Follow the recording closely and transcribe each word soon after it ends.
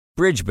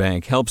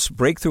Bridgebank helps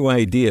breakthrough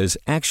ideas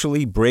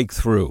actually break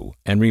through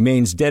and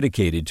remains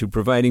dedicated to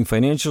providing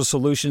financial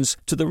solutions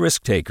to the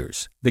risk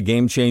takers, the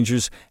game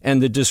changers, and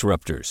the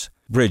disruptors.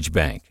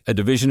 Bridgebank, a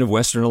division of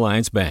Western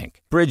Alliance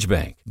Bank.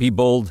 Bridgebank. Be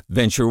bold,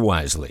 venture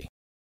wisely.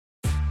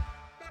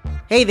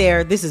 Hey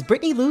there, this is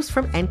Brittany Luce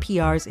from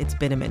NPR's It's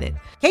Been a Minute.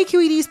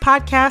 KQED's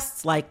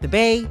podcasts like The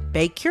Bay,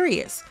 Bay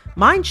Curious,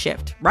 Mind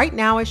Shift, Right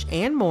Nowish,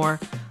 and more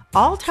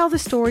all tell the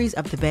stories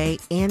of the Bay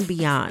and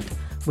beyond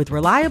with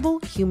reliable,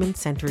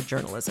 human-centered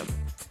journalism.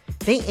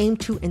 They aim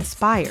to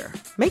inspire,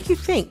 make you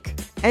think,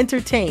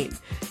 entertain,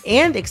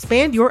 and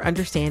expand your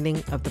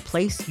understanding of the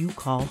place you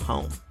call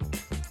home.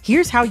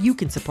 Here's how you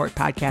can support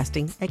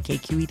podcasting at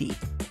KQED.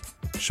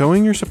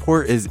 Showing your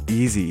support is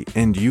easy,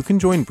 and you can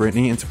join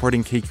Brittany in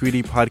supporting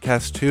KQED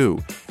podcasts too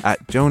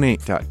at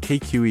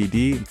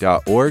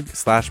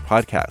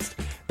donate.kqed.org/podcast.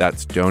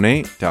 That's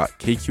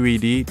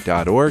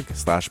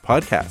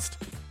donate.kqed.org/podcast.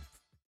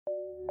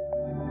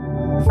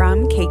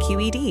 From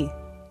KQED.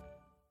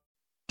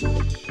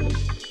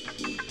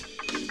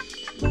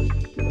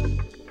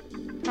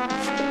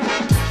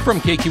 From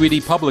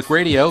KQED Public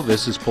Radio,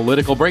 this is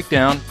Political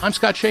Breakdown. I'm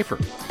Scott Schaefer.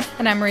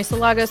 And I'm Marisa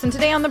Lagos. And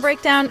today on The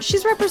Breakdown,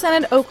 she's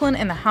represented Oakland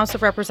in the House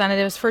of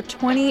Representatives for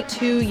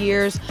 22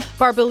 years.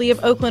 Barbara Lee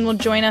of Oakland will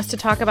join us to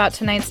talk about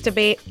tonight's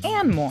debate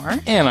and more.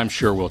 And I'm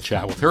sure we'll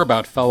chat with her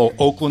about fellow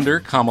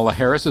Oaklander Kamala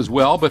Harris as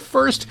well. But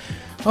first,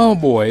 oh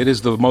boy, it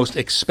is the most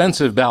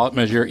expensive ballot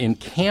measure in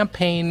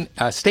campaign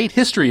state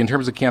history in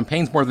terms of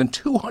campaigns. More than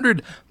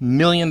 $200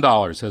 million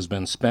has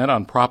been spent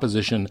on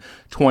Proposition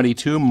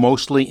 22,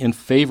 mostly in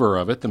favor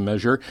of it. The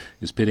measure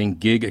is pitting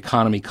gig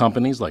economy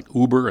companies like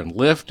Uber and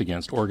Lyft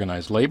against organized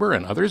labor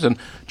and others. And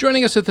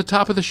joining us at the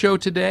top of the show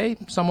today,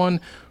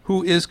 someone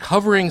who is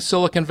covering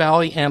Silicon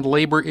Valley and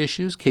labor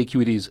issues,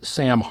 KQED's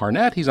Sam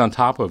Harnett. He's on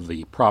top of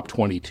the Prop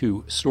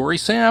 22 story.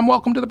 Sam,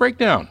 welcome to The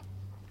Breakdown.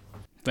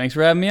 Thanks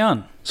for having me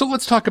on. So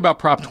let's talk about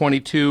Prop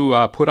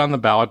 22, put on the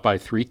ballot by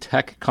 3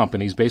 tech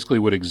companies, basically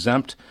would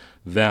exempt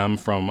them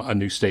from a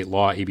new state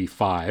law, AB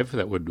 5,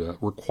 that would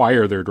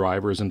require their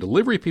drivers and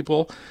delivery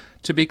people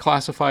to be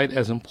classified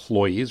as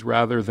employees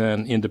rather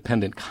than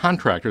independent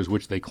contractors,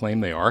 which they claim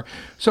they are.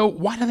 So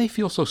why do they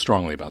feel so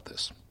strongly about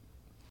this?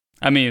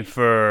 I mean,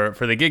 for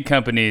the gig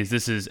companies,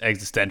 this is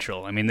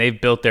existential. I mean,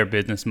 they've built their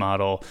business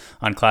model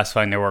on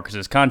classifying their workers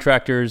as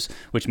contractors,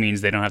 which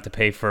means they don't have to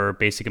pay for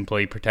basic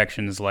employee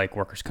protections like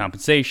workers'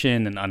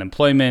 compensation and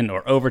unemployment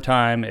or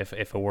overtime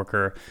if a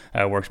worker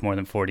works more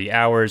than 40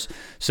 hours.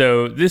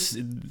 So this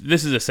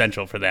is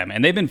essential for them.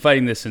 And they've been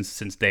fighting this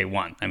since day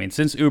one. I mean,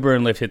 since Uber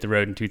and Lyft hit the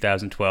road in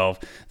 2012,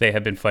 they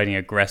have been fighting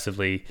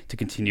aggressively to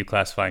continue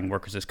classifying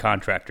workers as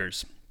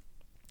contractors.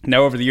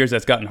 Now, over the years,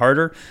 that's gotten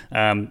harder.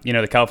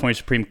 The California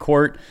Supreme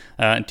Court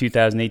in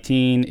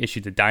 2018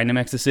 issued the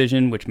Dynamex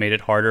decision, which made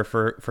it harder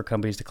for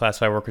companies to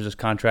classify workers as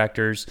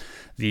contractors.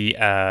 The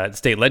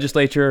state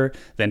legislature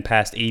then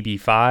passed AB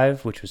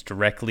 5, which was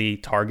directly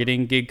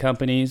targeting gig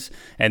companies.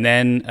 And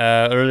then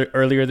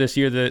earlier this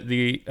year,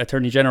 the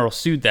Attorney General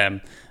sued them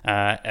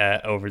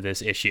over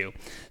this issue.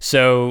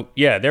 So,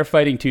 yeah, they're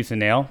fighting tooth and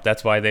nail.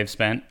 That's why they've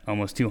spent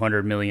almost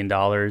 $200 million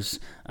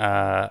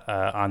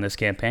on this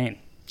campaign.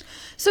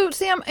 So,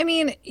 Sam, I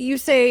mean, you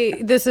say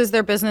this is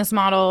their business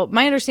model.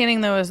 My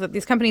understanding, though, is that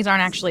these companies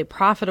aren't actually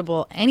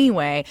profitable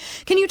anyway.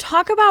 Can you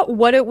talk about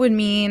what it would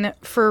mean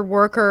for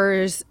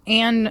workers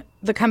and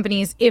the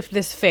companies if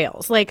this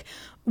fails? Like,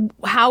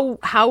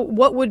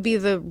 what would be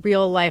the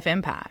real life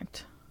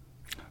impact?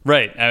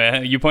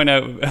 Right. You point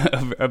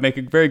out, make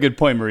a very good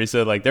point,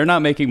 Marisa. Like, they're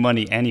not making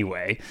money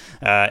anyway.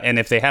 And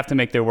if they have to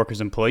make their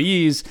workers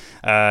employees,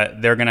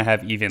 they're going to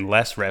have even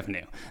less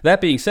revenue. That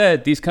being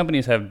said, these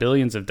companies have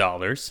billions of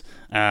dollars.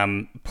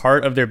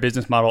 Part of their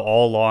business model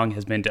all along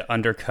has been to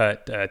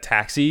undercut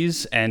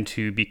taxis and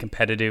to be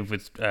competitive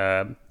with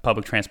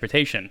public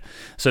transportation.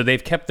 So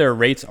they've kept their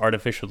rates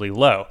artificially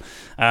low.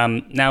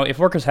 Now, if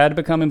workers had to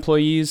become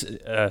employees,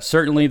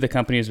 certainly the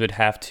companies would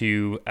have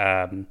to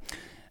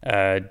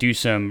do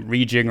some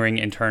rejiggering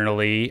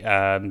internally.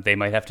 They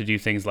might have to do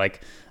things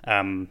like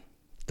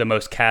the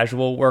most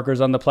casual workers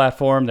on the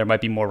platform. There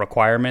might be more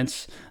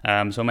requirements,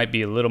 so it might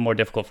be a little more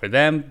difficult for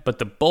them. But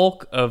the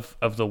bulk of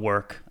the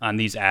work on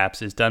these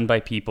apps is done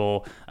by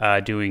people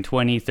doing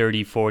 20,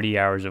 30, 40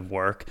 hours of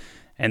work.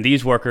 And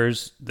these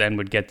workers then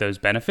would get those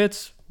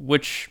benefits,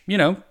 which,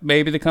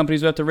 maybe the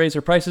companies would have to raise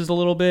their prices a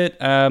little bit.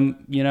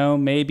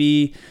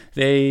 Maybe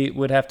they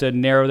would have to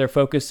narrow their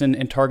focus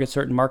and target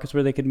certain markets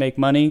where they could make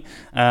money.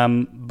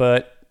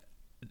 But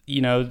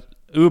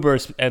Uber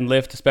and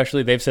Lyft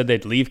especially, they've said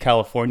they'd leave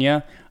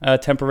California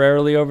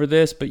temporarily over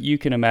this, but you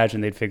can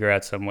imagine they'd figure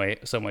out some way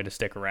to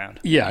stick around.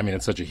 Yeah, I mean,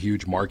 it's such a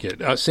huge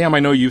market. Sam, I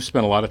know you've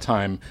spent a lot of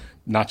time,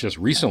 not just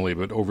recently,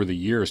 but over the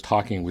years,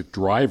 talking with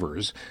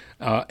drivers.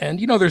 And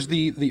there's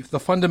the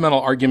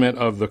fundamental argument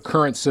of the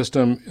current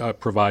system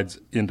provides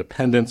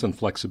independence and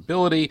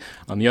flexibility.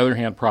 On the other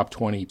hand, Prop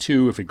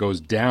 22, if it goes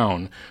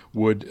down,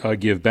 would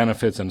give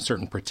benefits and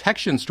certain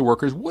protections to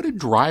workers. What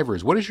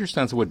is your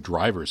sense of what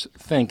drivers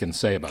think and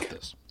say about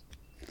this?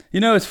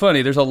 It's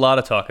funny. There's a lot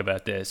of talk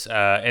about this.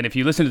 And if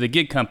you listen to the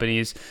gig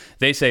companies,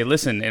 they say,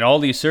 listen, in all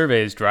these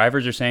surveys,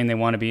 drivers are saying they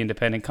want to be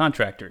independent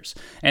contractors.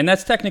 And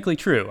that's technically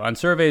true. On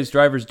surveys,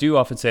 drivers do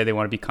often say they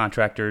want to be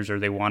contractors or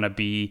they want to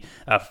be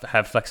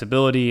have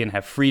flexibility and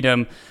have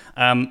freedom.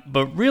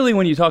 But really,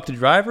 when you talk to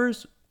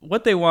drivers,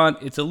 what they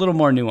want, it's a little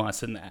more nuanced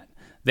than that.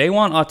 They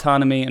want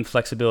autonomy and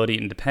flexibility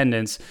and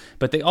independence,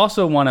 but they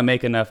also want to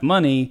make enough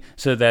money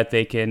so that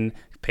they can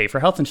pay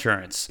for health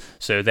insurance,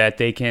 so that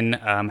they can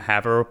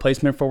have a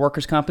replacement for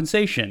workers'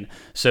 compensation,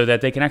 so that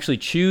they can actually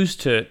choose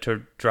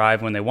to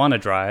drive when they want to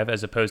drive,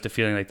 as opposed to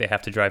feeling like they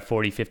have to drive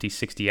 40, 50,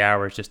 60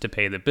 hours just to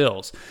pay the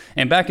bills.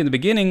 And back in the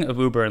beginning of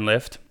Uber and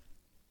Lyft,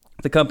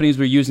 the companies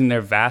were using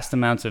their vast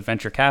amounts of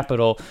venture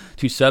capital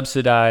to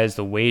subsidize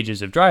the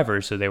wages of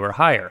drivers, so they were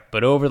higher.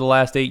 But over the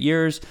last 8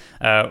 years,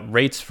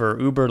 rates for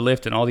Uber,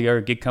 Lyft, and all the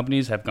other gig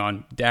companies have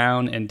gone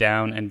down and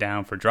down and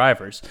down for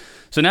drivers.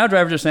 So now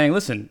drivers are saying,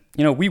 listen,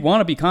 we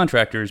want to be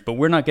contractors, but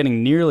we're not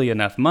getting nearly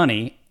enough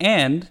money.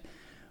 And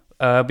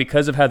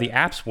because of how the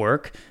apps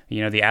work, the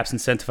apps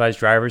incentivize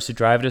drivers to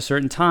drive at a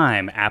certain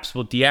time. Apps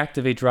will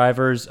deactivate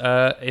drivers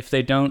if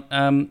they don't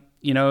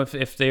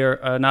if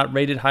they're not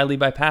rated highly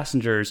by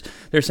passengers.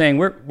 They're saying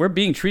we're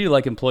being treated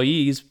like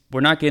employees.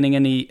 We're not getting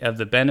any of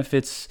the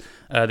benefits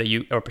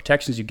or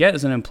protections you get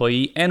as an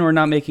employee, and we're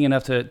not making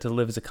enough to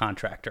live as a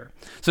contractor.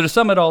 So to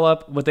sum it all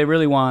up, what they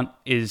really want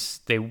is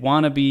they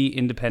want to be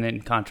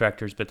independent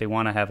contractors, but they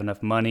want to have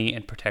enough money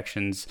and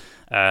protections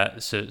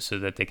so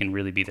that they can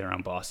really be their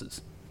own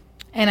bosses.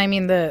 And I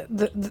mean, the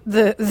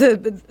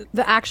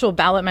actual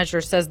ballot measure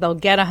says they'll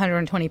get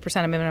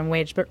 120% of minimum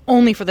wage, but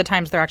only for the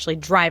times they're actually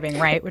driving,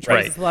 right? Which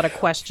raises a lot of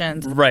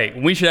questions. Right.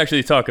 We should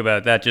actually talk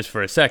about that just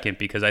for a second,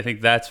 because I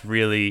think that's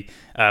really,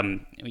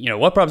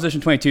 what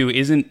Proposition 22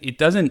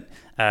 doesn't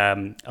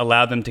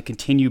allow them to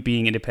continue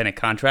being independent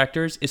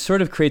contractors. It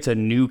sort of creates a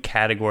new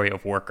category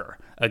of worker,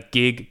 a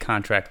gig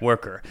contract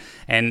worker.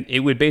 And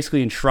it would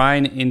basically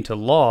enshrine into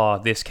law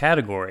this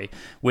category,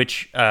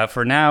 which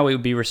for now it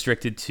would be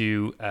restricted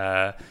to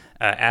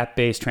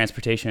app-based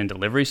transportation and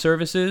delivery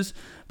services.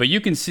 But you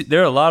can see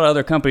there are a lot of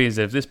other companies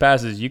that if this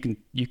passes, you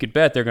could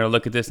bet they're going to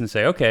look at this and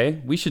say,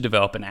 okay, we should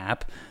develop an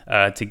app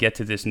to get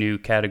to this new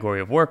category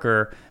of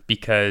worker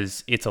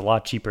because it's a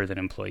lot cheaper than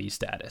employee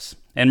status.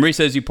 And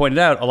Marisa, as you pointed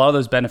out, a lot of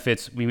those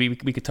benefits, we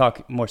could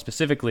talk more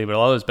specifically, but a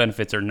lot of those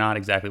benefits are not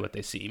exactly what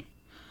they seem.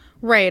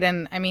 Right.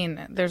 And I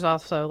mean, there's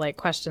also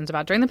questions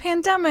about during the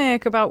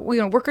pandemic, about,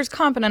 workers'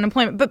 comp and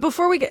unemployment. But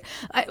before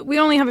we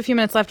only have a few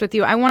minutes left with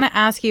you. I want to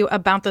ask you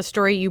about the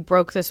story you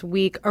broke this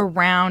week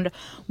around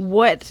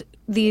what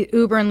the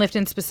Uber and Lyft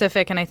in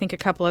specific, and I think a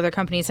couple other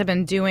companies have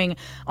been doing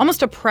almost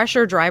to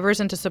pressure drivers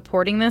into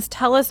supporting this.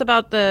 Tell us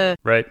about the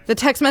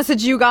text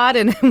message you got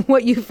and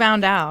what you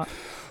found out.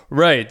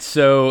 Right.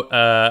 So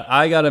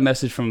I got a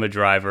message from a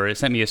driver. It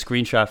sent me a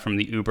screenshot from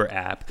the Uber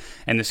app.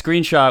 And the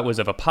screenshot was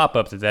of a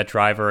pop-up that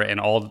driver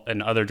and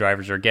other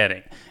drivers are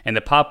getting. And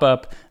the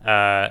pop-up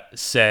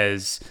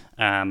says,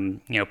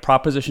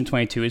 Proposition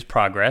 22 is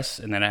progress.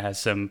 And then it has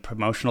some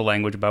promotional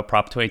language about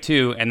Prop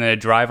 22. And then a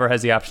driver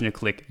has the option to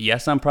click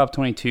yes on Prop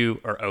 22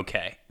 or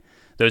okay.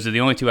 Those are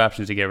the only two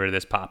options to get rid of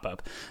this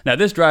pop-up. Now,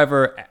 this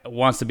driver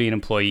wants to be an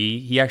employee.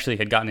 He actually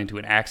had gotten into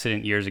an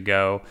accident years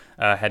ago,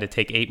 had to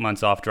take 8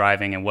 months off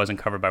driving and wasn't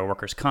covered by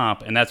workers'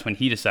 comp. And that's when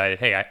he decided,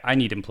 hey, I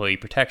need employee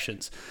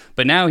protections.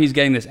 But now he's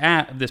getting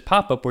this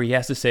pop-up where he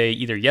has to say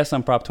either yes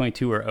on Prop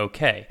 22 or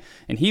okay.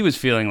 And he was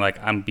feeling like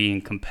I'm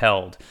being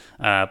compelled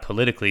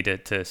politically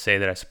to say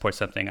that I support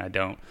something I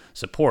don't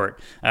support.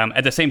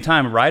 At the same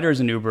time, riders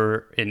in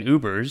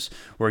Ubers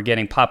were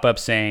getting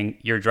pop-ups saying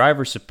your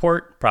drivers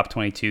support Prop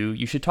 22.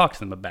 You should talk to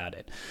them about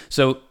it.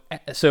 So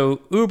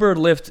Uber,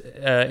 Lyft,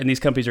 and these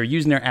companies are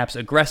using their apps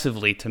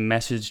aggressively to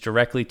message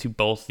directly to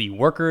both the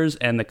workers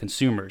and the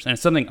consumers. And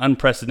it's something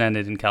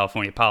unprecedented in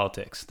California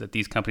politics that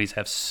these companies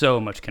have so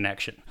much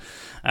connection.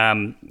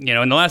 And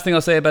the last thing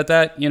I'll say about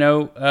that,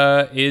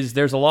 is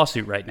there's a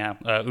lawsuit right now.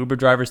 Uber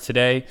drivers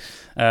today,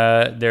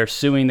 they're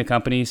suing the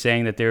company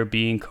saying that they're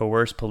being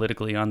coerced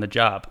politically on the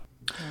job.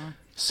 Yeah.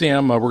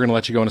 Sam, we're going to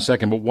let you go in a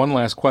second, but one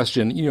last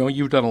question.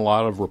 You've done a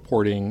lot of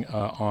reporting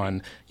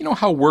on,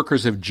 how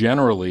workers have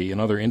generally, in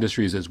other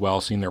industries as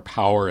well, seen their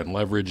power and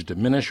leverage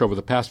diminish over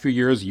the past few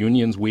years,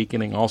 unions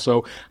weakening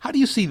also. How do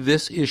you see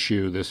this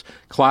issue, this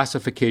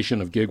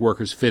classification of gig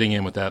workers fitting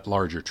in with that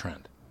larger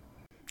trend?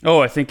 Oh,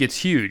 I think it's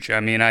huge. I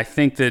mean, I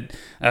think that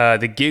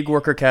the gig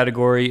worker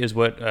category is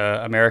what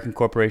American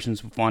corporations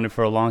have wanted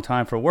for a long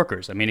time for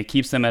workers. I mean, it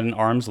keeps them at an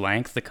arm's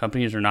length. The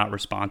companies are not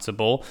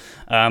responsible.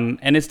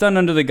 And it's done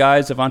under the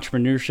guise of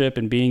entrepreneurship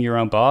and being your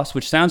own boss,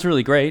 which sounds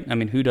really great. I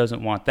mean, who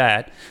doesn't want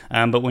that?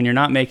 But when you're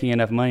not making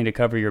enough money to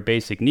cover your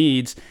basic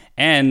needs,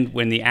 and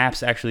when the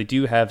apps actually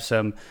do have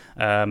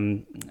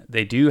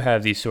they do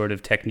have these sort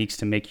of techniques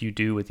to make you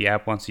do what the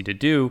app wants you to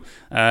do,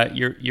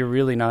 you're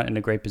really not in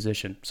a great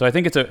position. So I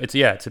think it's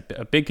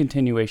a big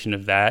continuation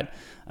of that.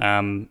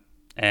 And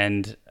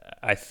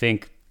I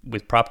think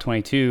with Prop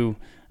 22,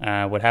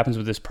 what happens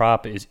with this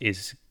prop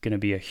is going to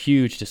be a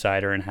huge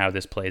decider in how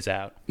this plays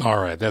out. All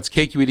right. That's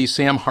KQED's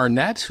Sam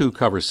Harnett, who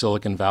covers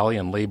Silicon Valley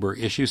and labor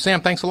issues.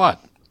 Sam, thanks a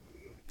lot.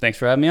 Thanks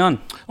for having me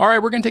on. All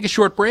right, we're going to take a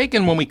short break,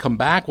 and when we come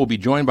back, we'll be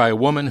joined by a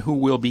woman who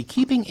will be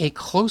keeping a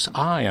close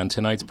eye on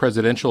tonight's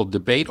presidential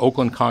debate,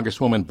 Oakland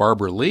Congresswoman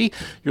Barbara Lee.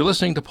 You're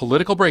listening to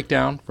Political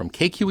Breakdown from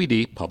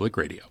KQED Public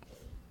Radio.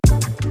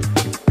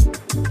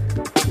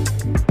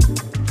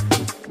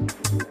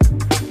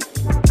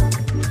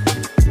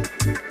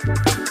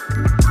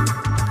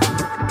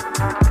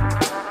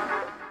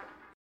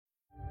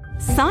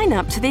 Sign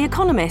up to The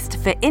Economist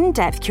for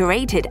in-depth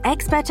curated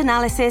expert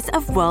analysis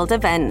of world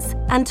events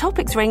and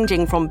topics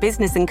ranging from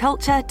business and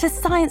culture to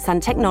science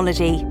and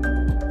technology.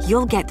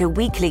 You'll get the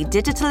weekly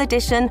digital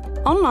edition,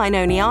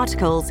 online-only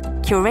articles,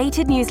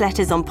 curated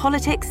newsletters on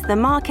politics, the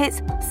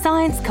markets,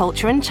 science,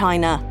 culture and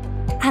China,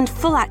 and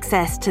full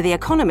access to The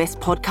Economist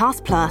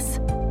Podcast Plus.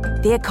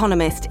 The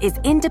Economist is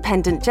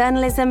independent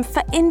journalism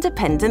for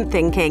independent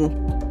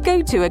thinking.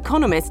 Go to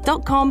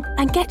economist.com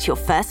and get your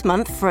first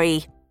month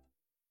free.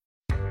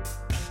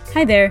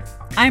 Hi there,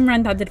 I'm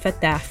Rand Abdel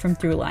Fattah from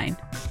Throughline.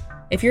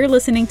 If you're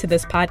listening to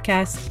this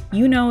podcast,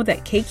 you know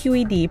that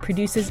KQED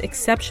produces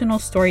exceptional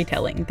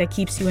storytelling that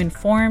keeps you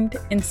informed,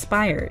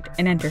 inspired,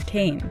 and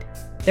entertained.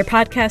 Their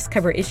podcasts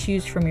cover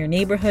issues from your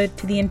neighborhood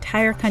to the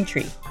entire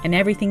country and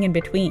everything in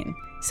between.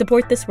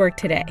 Support this work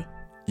today.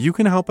 You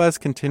can help us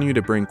continue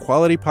to bring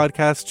quality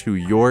podcasts to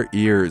your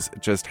ears.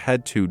 Just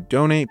head to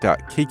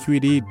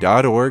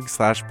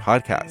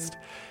donate.kqed.org/podcast.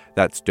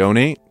 That's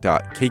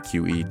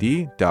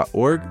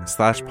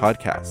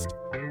donate.kqed.org/podcast.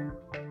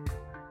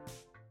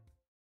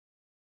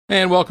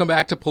 And welcome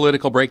back to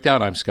Political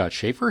Breakdown. I'm Scott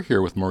Schaefer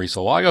here with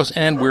Marisa Lagos,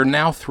 and we're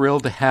now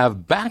thrilled to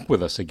have back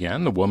with us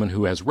again the woman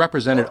who has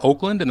represented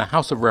Oakland in the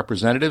House of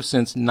Representatives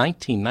since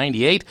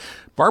 1998.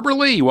 Barbara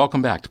Lee,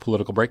 welcome back to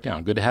Political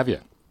Breakdown. Good to have you.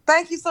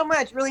 Thank you so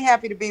much. Really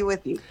happy to be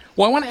with you.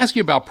 Well, I want to ask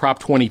you about Prop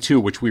 22,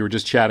 which we were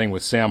just chatting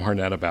with Sam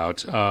Harnett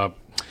about.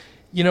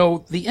 You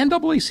know, the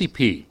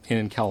NAACP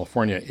in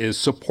California is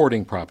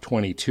supporting Prop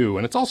 22,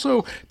 and it's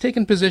also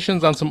taken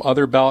positions on some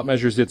other ballot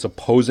measures. It's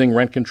opposing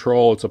rent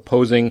control, it's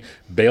opposing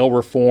bail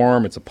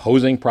reform, it's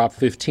opposing Prop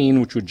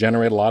 15, which would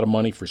generate a lot of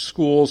money for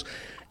schools.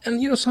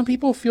 And, you know, some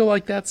people feel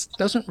like that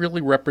doesn't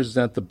really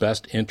represent the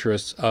best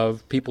interests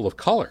of people of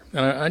color.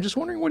 And I'm just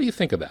wondering, what do you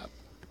think of that?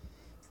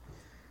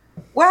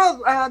 Well,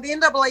 the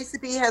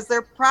NAACP has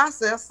their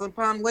process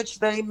upon which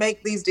they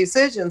make these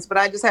decisions, but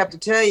I just have to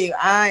tell you,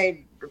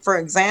 for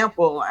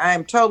example,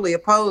 I'm totally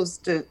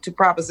opposed to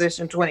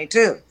Proposition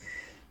 22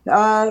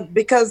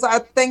 because I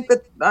think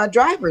that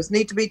drivers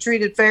need to be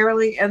treated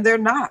fairly, and they're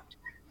not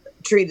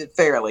treated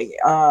fairly.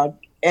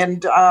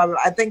 And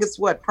I think it's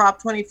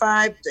Prop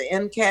 25 to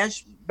end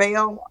cash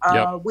bail.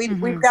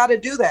 We've got to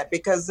do that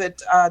because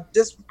it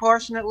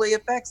disproportionately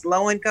affects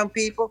low-income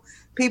people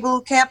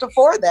who can't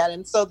afford that.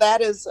 And so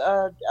that is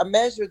a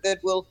measure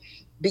that will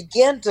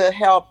begin to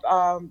help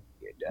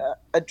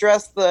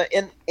address the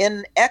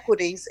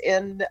inequities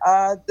in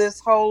this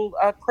whole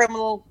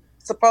criminal,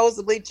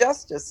 supposedly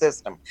justice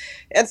system.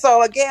 And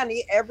so again,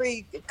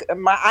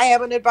 I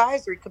have an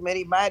advisory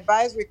committee. My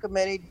advisory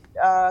committee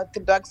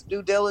conducts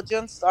due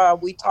diligence.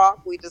 We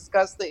talk, we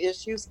discuss the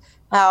issues,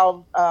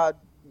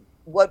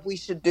 what we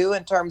should do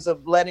in terms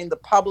of letting the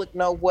public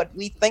know what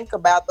we think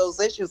about those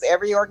issues.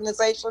 Every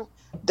organization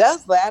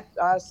does that.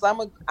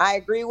 Some I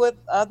agree with,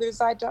 others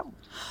I don't.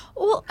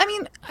 Well, I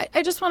mean,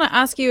 I just want to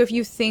ask you if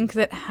you think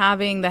that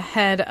having the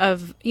head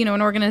of,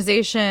 an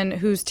organization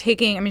who's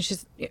taking,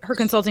 her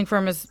consulting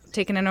firm has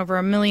taken in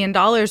over $1 million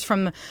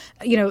from,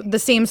 the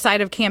same side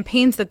of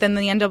campaigns that then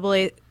the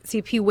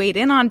NAACP weighed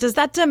in on. Does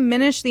that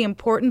diminish the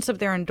importance of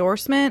their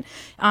endorsement,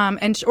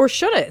 or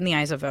should it in the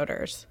eyes of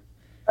voters?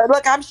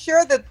 Look, I'm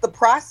sure that the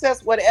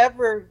process,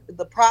 whatever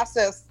the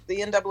process the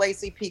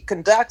NAACP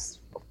conducts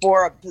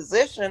for a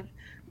position,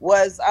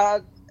 was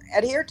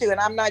adhered to, and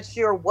I'm not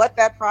sure what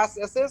that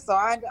process is, so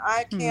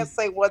I can't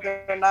say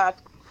whether or not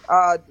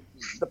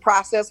the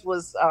process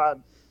was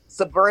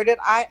subverted.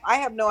 I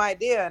have no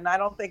idea, and I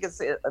don't think it's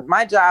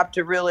my job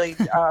to really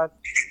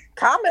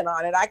comment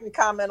on it. I can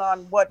comment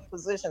on what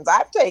positions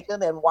I've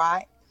taken and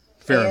why.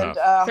 Fair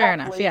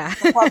enough. Yeah.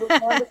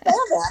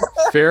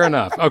 Fair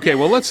enough. Okay,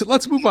 well,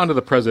 let's move on to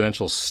the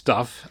presidential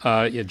stuff.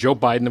 Joe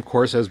Biden, of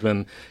course, has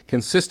been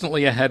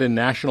consistently ahead in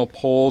national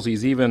polls.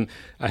 He's even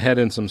ahead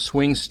in some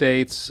swing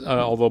states,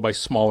 although by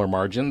smaller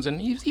margins. And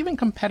he's even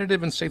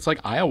competitive in states like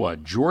Iowa,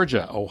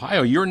 Georgia,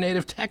 Ohio, your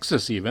native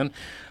Texas even.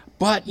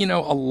 But, a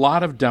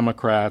lot of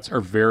Democrats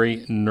are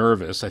very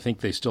nervous. I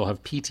think they still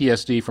have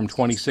PTSD from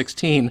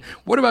 2016.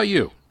 What about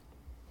you?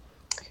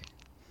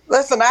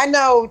 Listen, I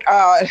know...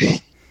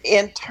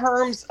 in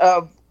terms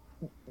of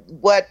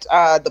what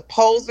the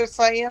polls are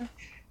saying,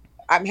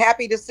 I'm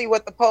happy to see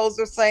what the polls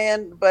are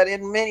saying, but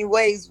in many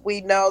ways,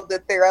 we know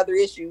that there are other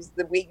issues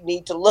that we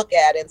need to look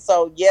at. And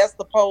so, yes,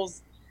 the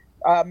polls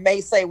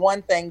may say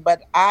one thing,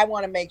 but I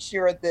want to make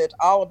sure that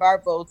all of our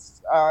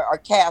votes are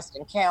cast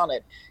and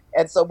counted.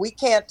 And so we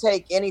can't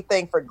take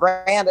anything for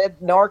granted,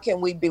 nor can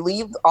we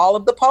believe all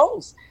of the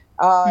polls.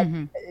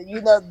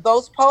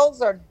 Those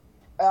polls are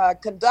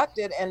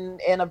conducted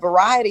in a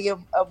variety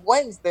of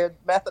ways. Their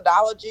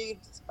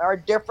methodologies are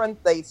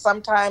different. They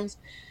sometimes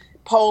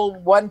poll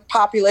one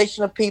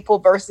population of people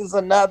versus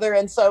another.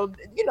 And so,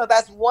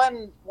 that's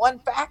one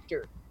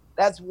factor.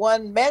 That's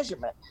one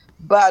measurement.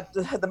 But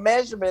the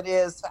measurement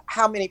is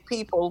how many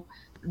people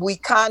we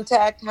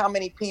contact, how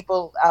many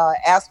people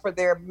ask for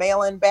their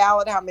mail-in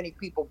ballot, how many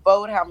people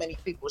vote, how many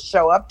people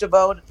show up to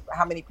vote,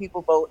 how many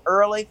people vote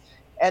early,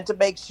 and to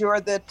make sure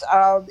that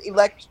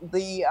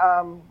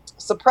the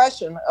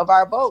suppression of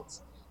our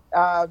votes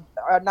are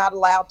not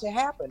allowed to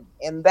happen.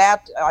 And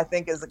that, I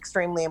think, is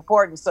extremely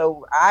important.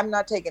 So I'm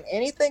not taking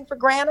anything for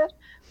granted.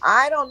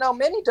 I don't know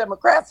many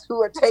Democrats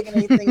who are taking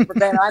anything for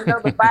granted. I know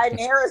the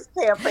Biden-Harris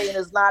campaign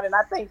is not, and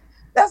I think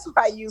that's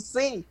why you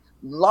see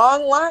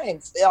long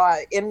lines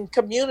in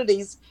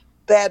communities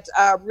that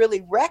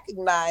really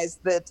recognize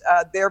that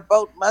their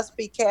vote must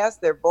be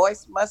cast, their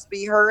voice must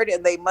be heard,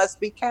 and they must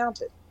be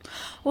counted.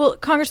 Well,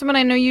 Congresswoman,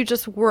 I know you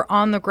just were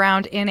on the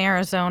ground in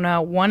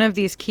Arizona, one of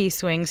these key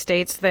swing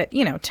states that,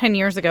 10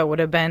 years ago would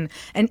have been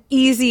an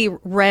easy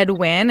red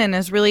win and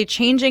is really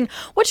changing.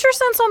 What's your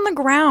sense on the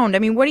ground? I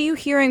mean, what are you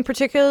hearing,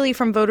 particularly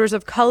from voters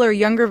of color,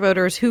 younger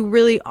voters, who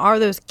really are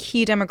those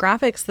key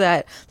demographics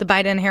that the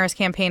Biden-Harris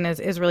campaign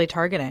is really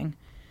targeting?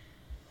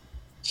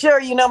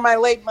 Sure. My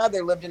late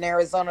mother lived in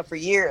Arizona for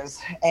years,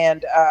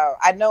 and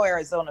I know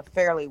Arizona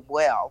fairly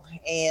well.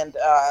 And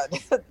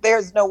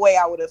there's no way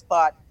I would have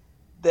thought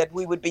that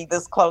we would be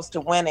this close to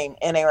winning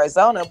in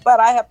Arizona. But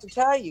I have to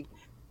tell you,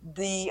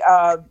 the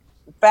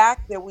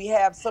fact that we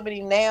have so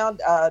many now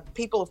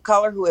people of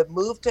color who have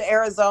moved to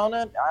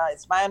Arizona,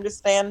 it's my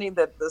understanding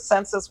that the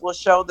census will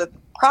show that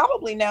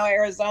probably now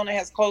Arizona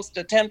has close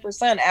to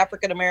 10%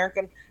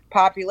 African-American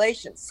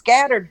population,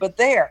 scattered, but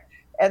there.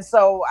 And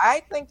so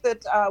I think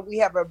that we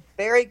have a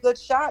very good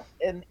shot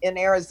in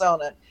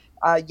Arizona.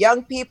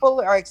 Young people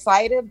are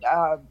excited.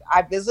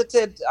 I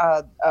visited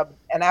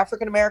an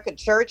African-American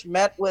church,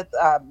 met with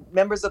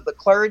members of the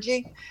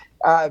clergy,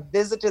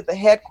 visited the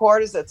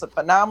headquarters. It's a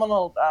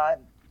phenomenal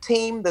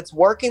team that's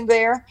working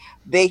there.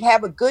 They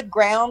have a good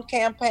ground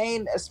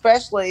campaign,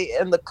 especially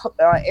in the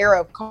era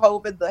of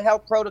COVID. The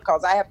health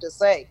protocols, I have to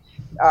say,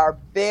 are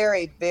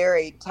very,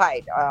 very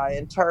tight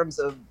in terms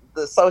of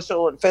the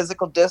social and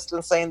physical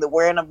distancing, the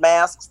wearing of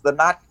masks, the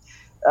not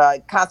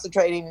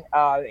concentrating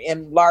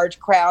in large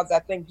crowds. I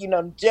think,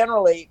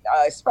 generally,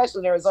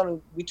 especially in Arizona,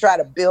 we try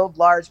to build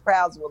large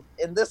crowds. Well,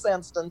 in this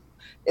instance,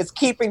 it's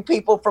keeping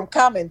people from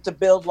coming to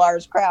build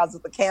large crowds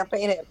at the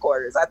campaign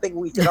headquarters. I think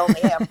we could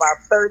only have about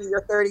 30 or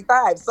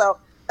 35. So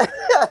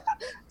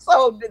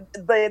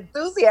the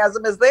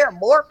enthusiasm is there.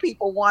 More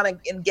people want to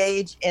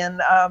engage in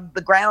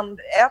the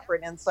ground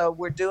effort. And so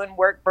we're doing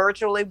work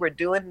virtually. We're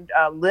doing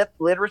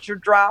literature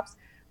drops,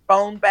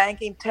 phone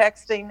banking,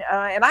 texting.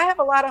 And I have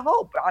a lot of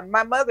hope.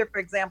 My mother, for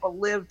example,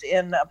 lived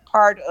in a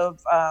part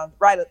of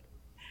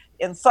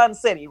in Sun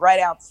City, right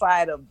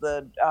outside of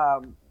the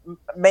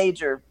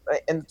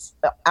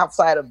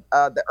outside of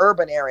the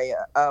urban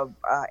area of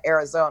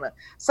Arizona.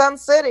 Sun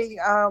City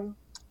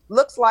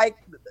looks like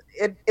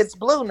it's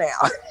blue now,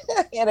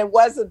 and it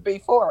wasn't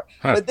before.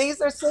 Huh. But these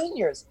are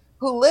seniors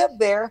who live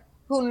there,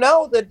 who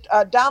know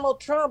that Donald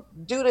Trump,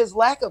 due to his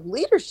lack of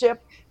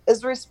leadership,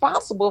 is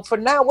responsible for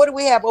now. What do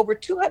we have? Over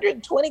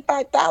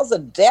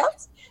 225,000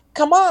 deaths?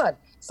 Come on.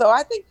 So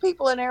I think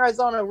people in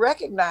Arizona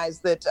recognize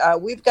that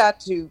we've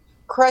got to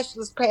crush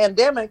this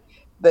pandemic,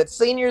 that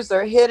seniors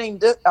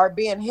are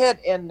being hit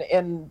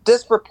in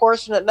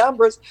disproportionate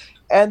numbers,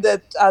 and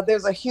that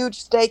there's a huge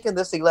stake in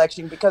this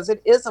election because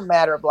it is a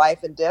matter of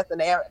life and death.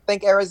 And I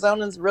think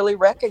Arizonans really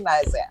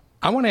recognize that.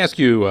 I want to ask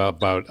you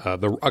about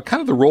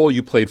the role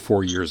you played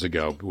 4 years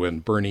ago when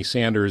Bernie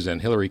Sanders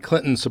and Hillary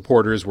Clinton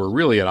supporters were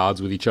really at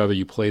odds with each other.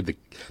 You played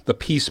the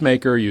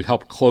peacemaker. You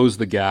helped close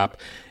the gap.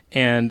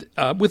 And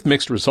with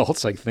mixed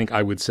results, I think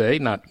I would say,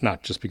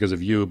 not just because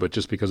of you, but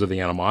just because of the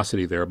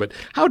animosity there. But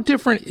how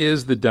different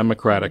is the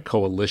Democratic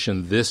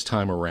coalition this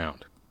time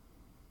around?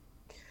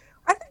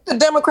 I think the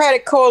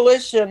Democratic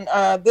coalition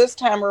this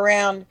time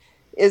around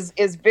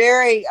is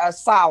very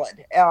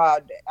solid.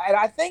 And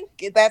I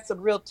think that's a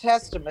real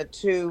testament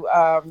to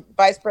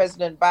Vice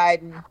President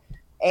Biden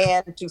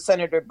and to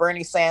Senator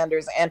Bernie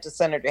Sanders and to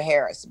Senator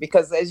Harris.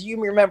 Because as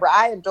you remember,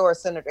 I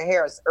endorsed Senator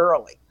Harris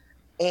early.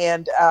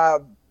 And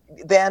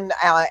then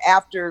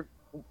after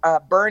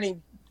Bernie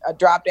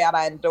dropped out,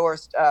 I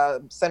endorsed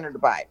Senator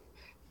Biden.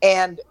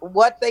 And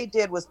what they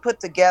did was put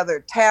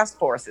together task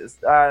forces,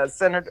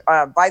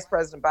 Vice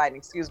President Biden,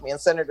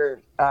 and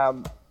Senator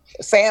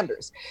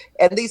Sanders.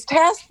 And these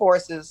task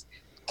forces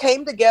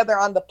came together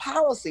on the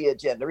policy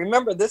agenda.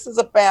 Remember, this is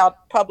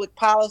about public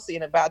policy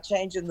and about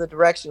changing the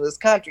direction of this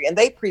country. And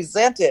they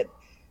presented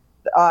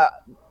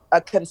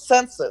a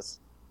consensus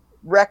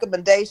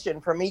recommendation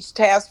from each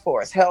task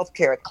force: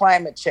 healthcare,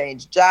 climate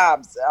change,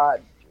 jobs,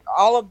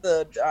 all of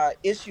the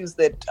issues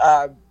that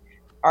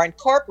are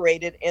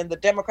incorporated in the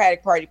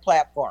Democratic Party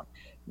platform.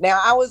 Now,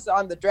 I was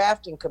on the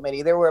drafting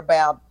committee. There were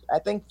about, I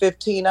think,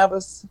 15 or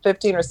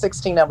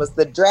 16 of us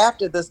that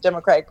drafted this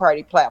Democratic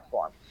Party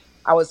platform.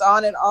 I was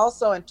on it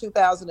also in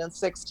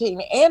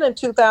 2016 and in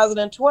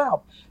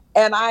 2012.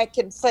 And I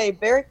can say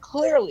very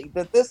clearly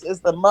that this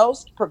is the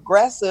most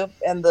progressive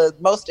and the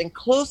most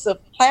inclusive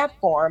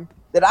platform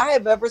that I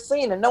have ever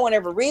seen. And no one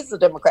ever reads the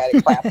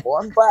Democratic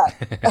platform, but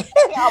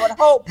I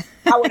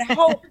would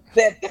hope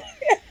that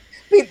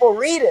people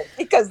read it,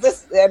 because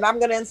this, and I'm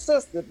going to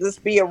insist that this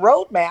be a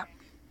roadmap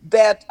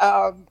that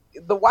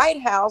the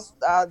White House,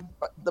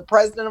 the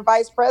president and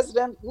vice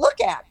president look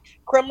at.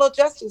 Criminal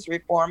justice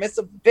reform. It's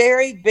a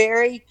very,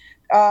 very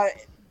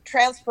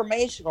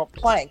transformational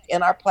plank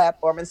in our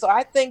platform. And so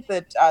I think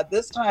that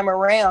this time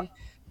around,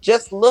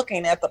 just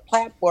looking at the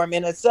platform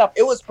in itself,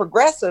 it was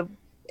progressive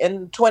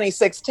in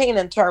 2016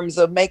 in terms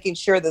of making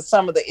sure that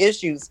some of the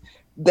issues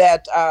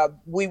that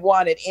we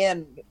wanted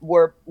in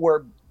were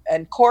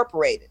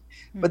incorporated.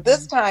 Mm-hmm. But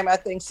this time, I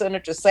think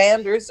Senator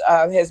Sanders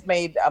has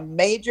made a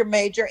major,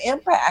 major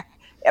impact.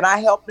 And I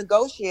helped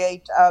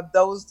negotiate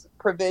those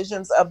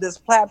provisions of this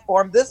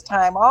platform this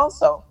time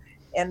also.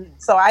 And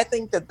so I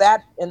think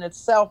that in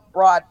itself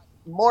brought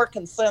more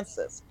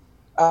consensus,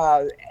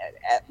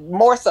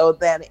 more so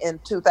than in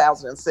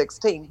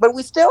 2016. But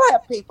we still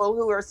have people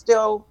who are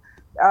still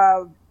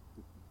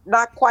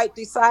not quite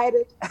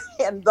decided,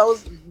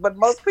 but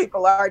most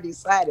people are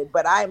decided.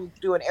 But I'm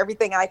doing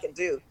everything I can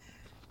do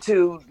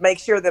to make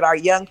sure that our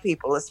young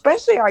people,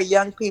 especially our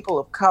young people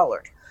of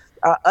color,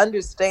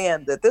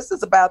 understand that this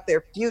is about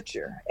their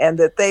future and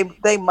that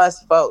they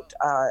must vote,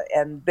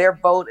 and their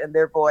vote and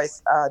their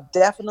voice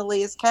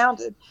definitely is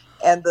counted.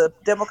 And the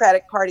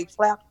Democratic Party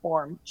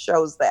platform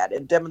shows that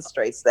and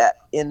demonstrates that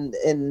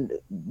in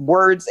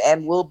words,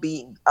 and will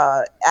be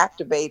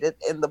activated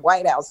in the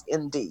White House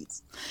in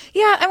deeds.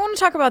 Yeah, I want to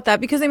talk about that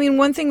because, I mean,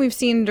 one thing we've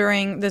seen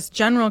during this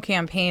general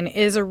campaign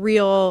is a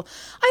real,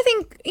 I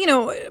think,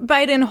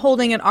 Biden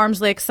holding at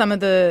arm's length some of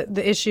the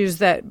issues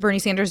that Bernie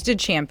Sanders did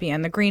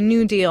champion, the Green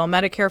New Deal,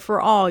 Medicare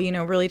for all,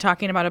 really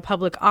talking about a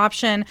public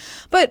option.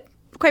 But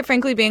quite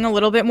frankly, being a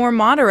little bit more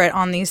moderate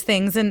on these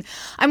things. And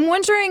I'm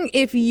wondering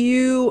if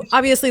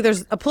obviously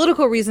there's a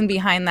political reason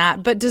behind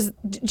that, but do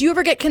you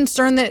ever get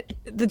concerned that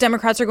the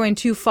Democrats are going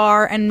too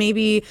far and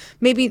maybe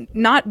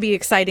not be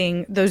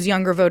exciting those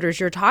younger voters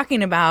you're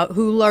talking about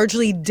who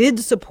largely did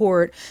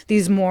support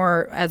these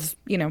more, as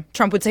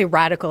Trump would say,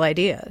 radical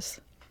ideas?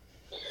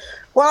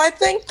 Well, I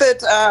think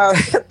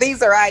that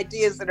these are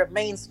ideas that are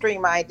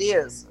mainstream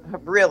ideas,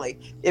 really.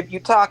 If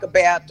you talk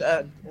about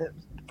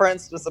for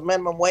instance, a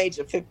minimum wage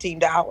of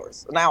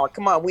 $15 an hour.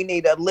 Come on, we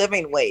need a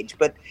living wage.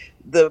 But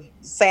the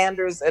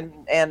Sanders and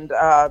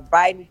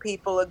Biden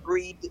people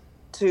agreed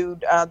to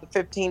the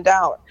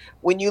 $15.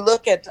 When you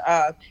look at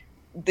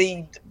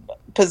the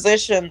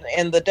position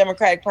in the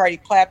Democratic Party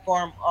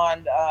platform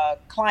on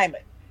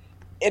climate,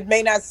 it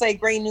may not say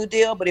Green New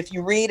Deal, but if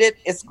you read it,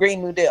 it's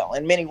Green New Deal.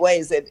 In many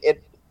ways,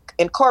 it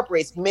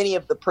incorporates many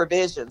of the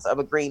provisions of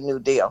a Green New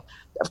Deal.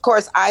 Of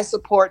course, I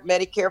support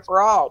Medicare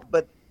for all,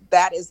 but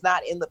that is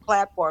not in the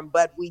platform.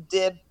 But we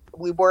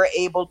were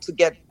able to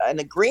get an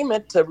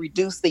agreement to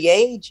reduce the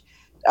age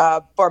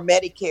for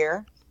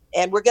Medicare,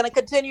 and we're going to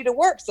continue to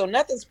work. So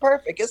nothing's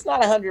perfect. It's not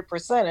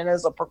 100%. And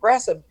as a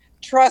progressive,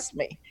 trust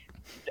me,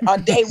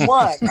 on day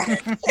one,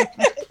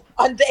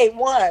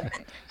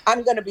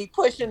 I'm going to be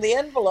pushing the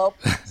envelope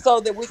so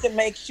that we can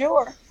make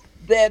sure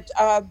that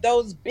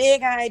those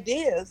big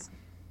ideas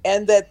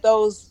and that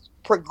those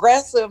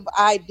progressive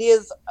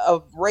ideas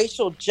of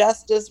racial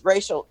justice,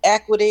 racial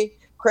equity,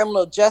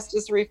 criminal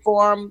justice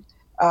reform,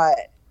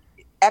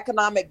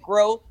 economic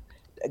growth,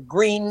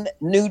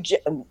 new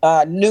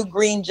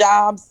green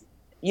jobs,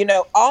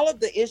 all of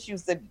the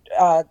issues that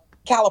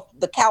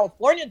the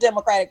California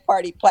Democratic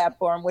Party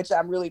platform, which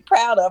I'm really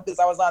proud of because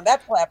I was on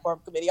that platform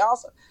committee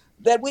also,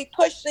 that we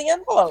pushed the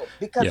envelope.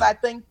 Because I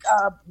think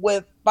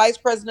with Vice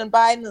President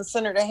Biden and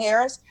Senator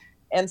Harris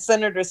and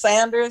Senator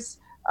Sanders,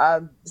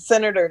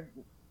 Senator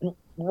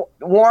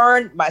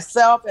Warren,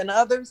 myself, and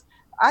others,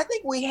 I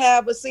think we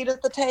have a seat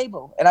at the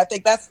table. And I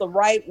think that's the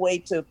right way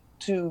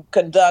to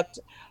conduct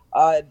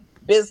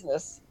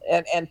business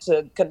and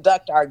to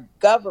conduct our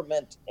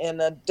government in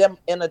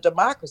a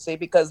democracy,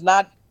 because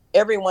not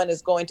everyone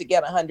is going to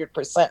get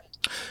 100%.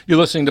 You're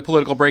listening to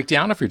Political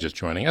Breakdown. If you're just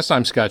joining us,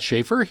 I'm Scott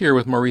Schaefer here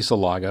with Marisa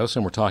Lagos,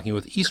 and we're talking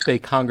with East Bay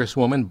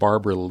Congresswoman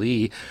Barbara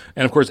Lee.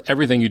 And of course,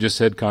 everything you just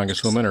said,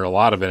 Congresswoman, or a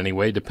lot of it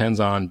anyway, depends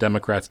on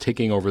Democrats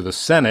taking over the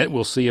Senate.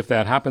 We'll see if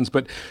that happens.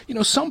 But,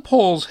 some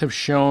polls have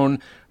shown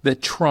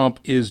that Trump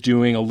is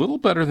doing a little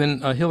better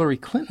than Hillary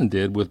Clinton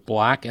did with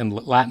Black and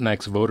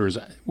Latinx voters,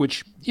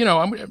 which,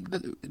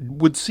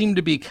 would seem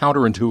to be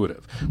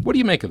counterintuitive. What do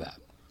you make of that?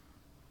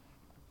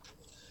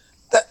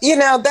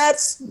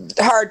 That's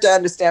hard to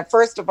understand.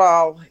 First of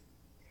all,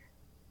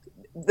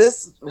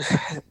 this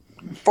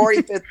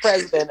 45th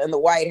president in the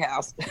White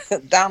House,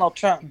 Donald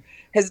Trump,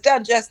 has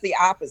done just the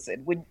opposite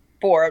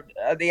for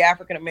the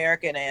African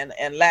American and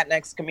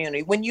Latinx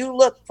community. When you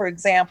look, for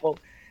example,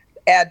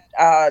 at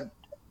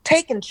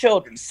taking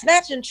children,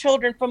 snatching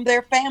children from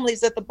their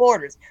families at the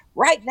borders.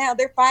 Right now,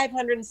 there are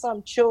 500 and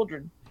some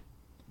children.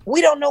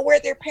 We don't know where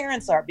their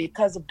parents are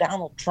because of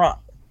Donald Trump,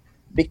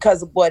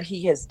 because of what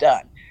he has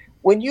done.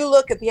 when you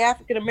look at the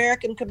African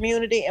American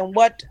community and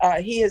what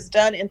he has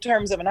done in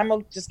terms of, and I'm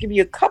going to just give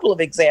you a couple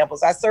of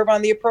examples. I serve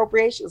on the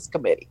Appropriations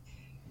Committee,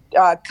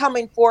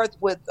 coming forth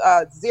with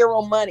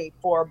zero money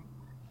for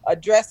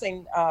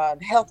addressing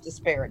health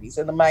disparities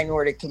in the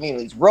minority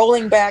communities,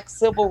 rolling back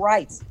civil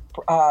rights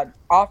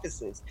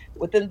offices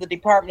within the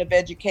Department of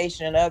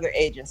Education and other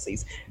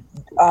agencies,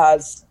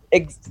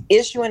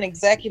 issuing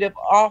executive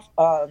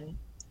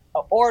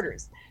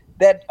orders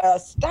that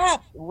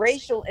stop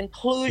racial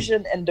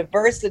inclusion and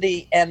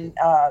diversity and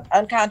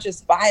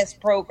unconscious bias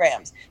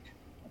programs,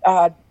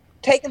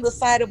 taking the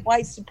side of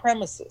white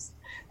supremacists.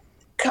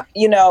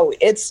 You know,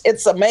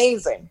 it's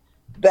amazing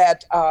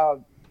that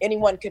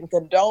anyone can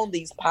condone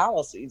these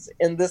policies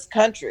in this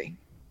country,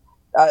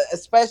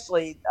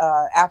 especially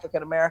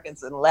African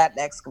Americans and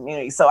Latinx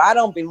communities. So I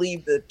don't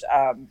believe that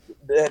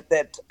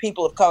that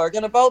people of color are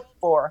going to vote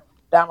for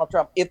Donald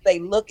Trump if they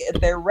look at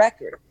their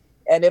record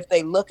and if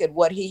they look at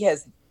what he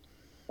has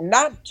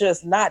not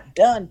just not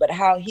done, but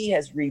how he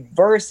has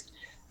reversed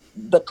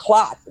the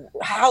clock,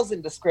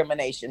 housing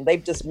discrimination.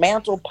 They've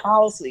dismantled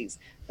policies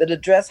that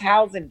address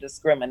housing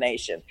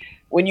discrimination.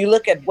 When you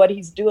look at what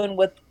he's doing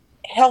with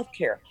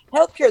healthcare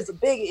is a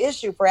big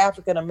issue for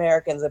African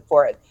Americans and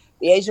for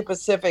the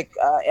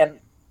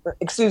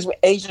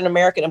Asian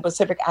American and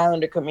Pacific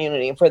Islander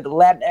community and for the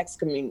Latinx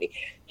community.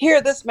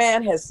 Here, this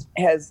man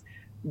has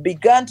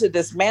begun to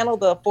dismantle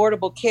the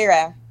Affordable Care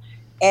Act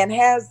and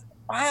has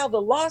filed a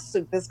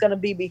lawsuit that's going to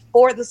be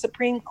before the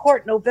Supreme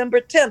Court November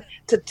 10th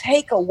to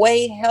take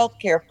away health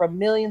care from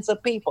millions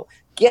of people.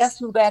 Guess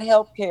who that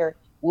health care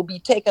will be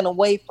taken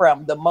away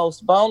from? The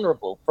most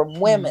vulnerable, from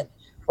women,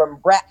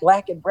 from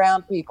Black and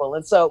brown people.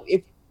 And so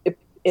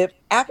if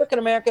African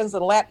Americans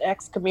and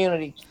Latinx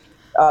community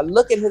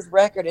look at his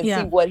record and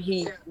see what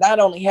he not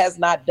only has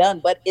not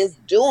done, but is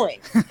doing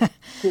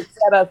to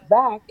set us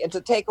back and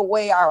to take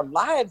away our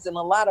lives in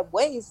a lot of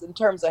ways in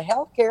terms of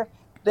health care,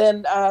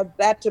 then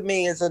that to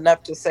me is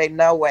enough to say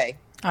no way.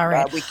 All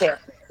right. We can't.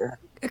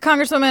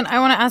 Congresswoman, I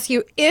want to ask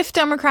you, if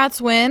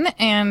Democrats win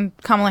and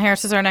Kamala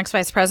Harris is our next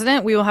vice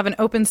president, we will have an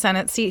open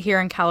Senate seat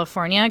here in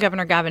California.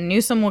 Governor Gavin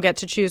Newsom will get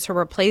to choose her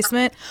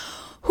replacement.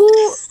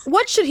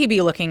 What should he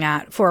be looking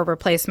at for a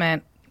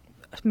replacement?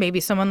 Maybe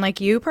someone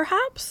like you,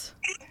 perhaps?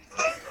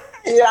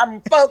 Yeah,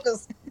 I'm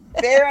focused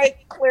very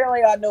clearly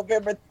on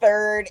November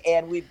 3rd,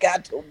 and we've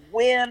got to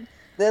win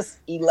this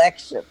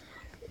election.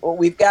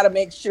 We've got to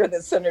make sure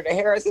that Senator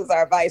Harris is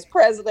our vice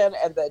president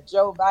and that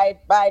Joe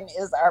Biden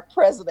is our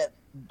president.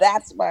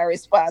 That's my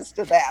response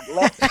to that.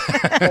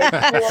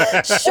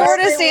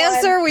 Shortest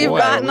answer we've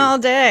gotten all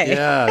day.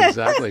 Yeah,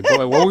 exactly.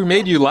 Boy, well, we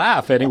made you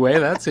laugh anyway.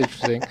 That's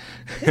interesting.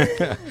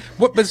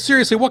 But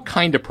seriously, what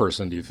kind of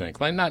person do you think?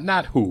 Like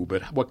not who,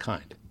 but what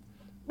kind?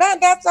 Man,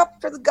 that's up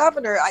for the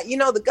governor.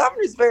 The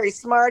governor's very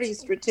smart. He's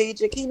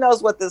strategic. He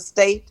knows what the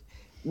state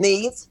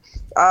needs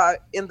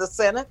in the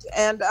Senate,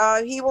 and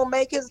he will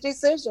make his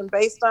decision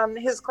based on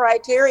his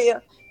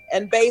criteria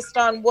and based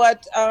on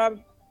what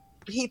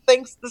he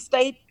thinks the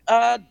state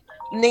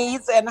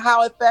needs and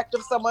how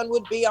effective someone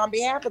would be on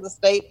behalf of the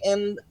state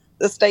in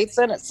the state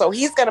Senate. So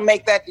he's going to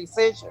make that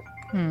decision.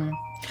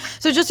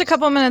 So just a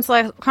couple of minutes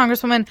left,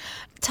 Congresswoman.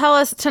 Tell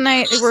us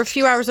tonight, we're a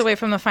few hours away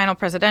from the final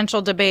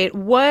presidential debate.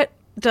 What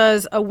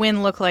does a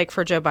win look like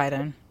for Joe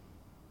Biden?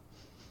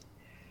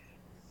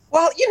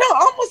 Well,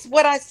 almost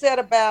what I said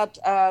about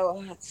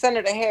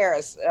Senator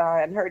Harris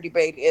and her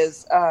debate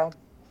is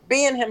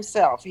being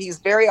himself. He's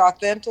very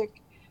authentic.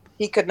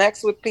 He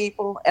connects with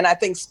people. And I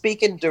think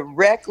speaking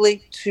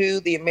directly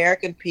to the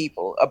American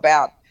people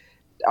about,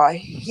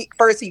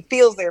 first, he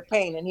feels their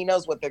pain and he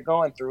knows what they're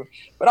going through,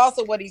 but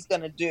also what he's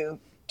going to do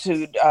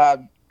to,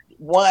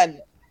 one,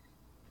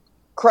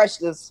 crush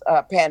this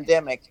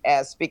pandemic,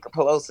 as Speaker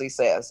Pelosi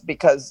says,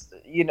 because,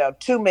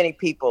 too many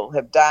people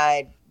have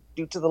died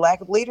due to the lack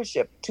of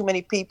leadership. Too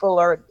many people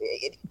are.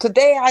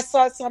 Today I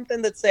saw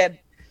something that said,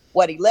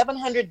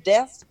 1,100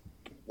 deaths,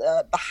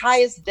 the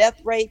highest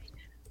death rate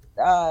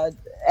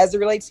as it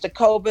relates to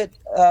COVID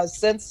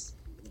since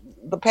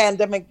the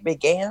pandemic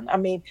began. I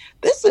mean,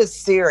 this is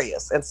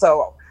serious. And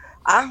so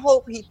I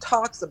hope he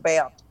talks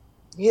about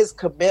his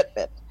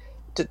commitment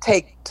to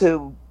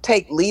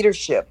take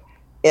leadership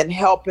in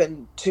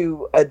helping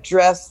to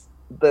address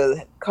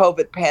the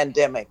COVID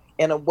pandemic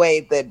in a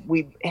way that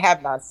we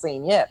have not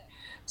seen yet.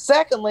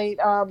 Secondly,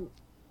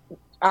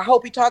 I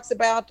hope he talks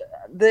about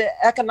the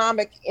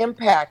economic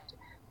impact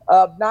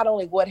of not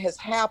only what has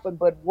happened,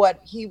 but what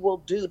he will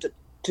do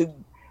to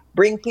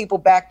bring people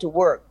back to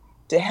work,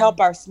 to help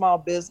our small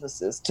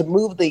businesses, to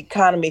move the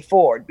economy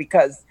forward,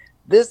 because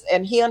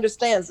and he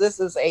understands this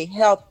is a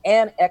health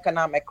and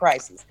economic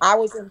crisis. I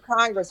was in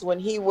Congress when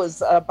he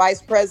was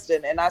vice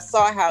president, and I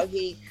saw how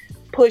he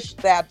pushed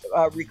that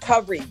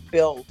recovery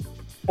bill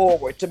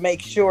forward to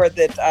make sure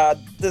that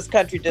this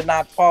country did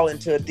not fall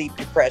into a deep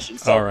depression.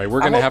 So all right,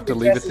 we're going to have to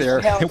leave it there.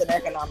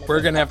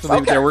 We're going to have to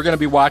leave it there. We're going to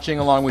be watching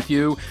along with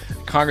you.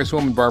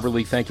 Congresswoman Barbara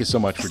Lee, thank you so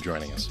much for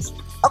joining us.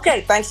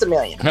 Okay, thanks a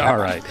million. All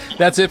right.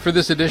 That's it for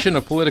this edition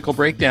of Political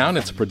Breakdown.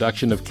 It's a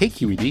production of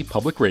KQED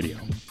Public Radio.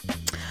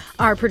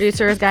 Our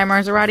producer is Guy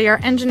Marzorati.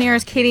 Our engineer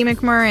is Katie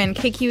McMurrin.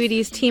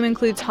 KQED's team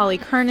includes Holly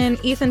Kernan,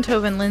 Ethan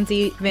Toven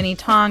Lindsay, Vinnie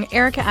Tong,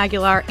 Erica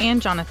Aguilar,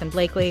 and Jonathan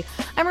Blakely.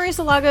 I'm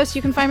Marisa Lagos.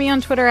 You can find me on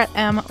Twitter at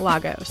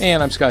 @mlagos.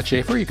 And I'm Scott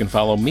Schaefer. You can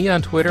follow me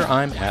on Twitter.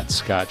 I'm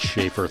 @Scott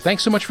Schaefer.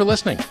 Thanks so much for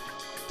listening.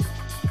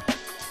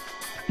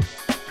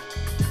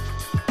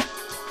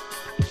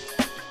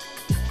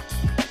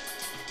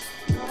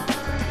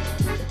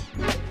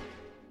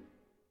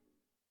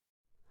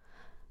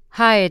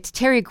 Hi, it's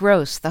Terry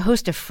Gross, the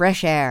host of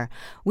Fresh Air.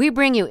 We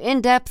bring you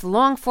in-depth,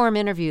 long-form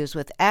interviews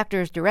with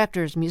actors,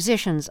 directors,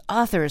 musicians,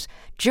 authors,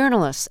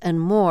 journalists, and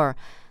more.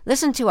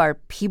 Listen to our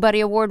Peabody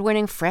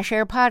Award-winning Fresh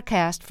Air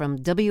podcast from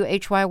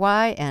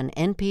WHYY and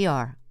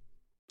NPR.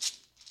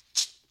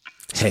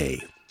 Hey,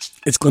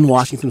 it's Glenn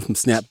Washington from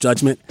Snap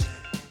Judgment.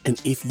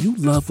 And if you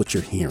love what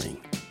you're hearing,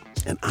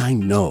 and I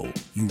know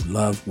you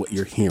love what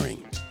you're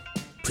hearing,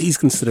 please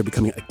consider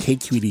becoming a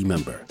KQED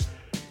member.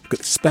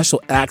 Get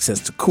special access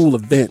to cool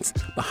events,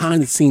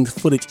 behind-the-scenes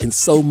footage, and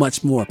so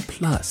much more.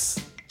 Plus,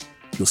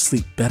 you'll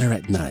sleep better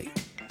at night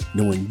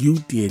knowing you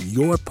did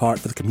your part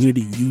for the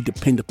community you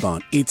depend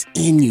upon. It's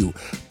in you.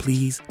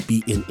 Please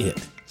be in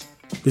it.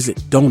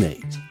 Visit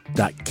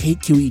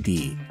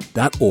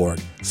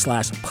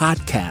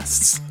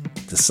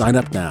donate.kqed.org/podcasts to sign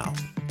up now.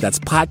 That's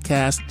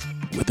podcast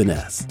with an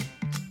S.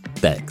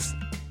 Thanks.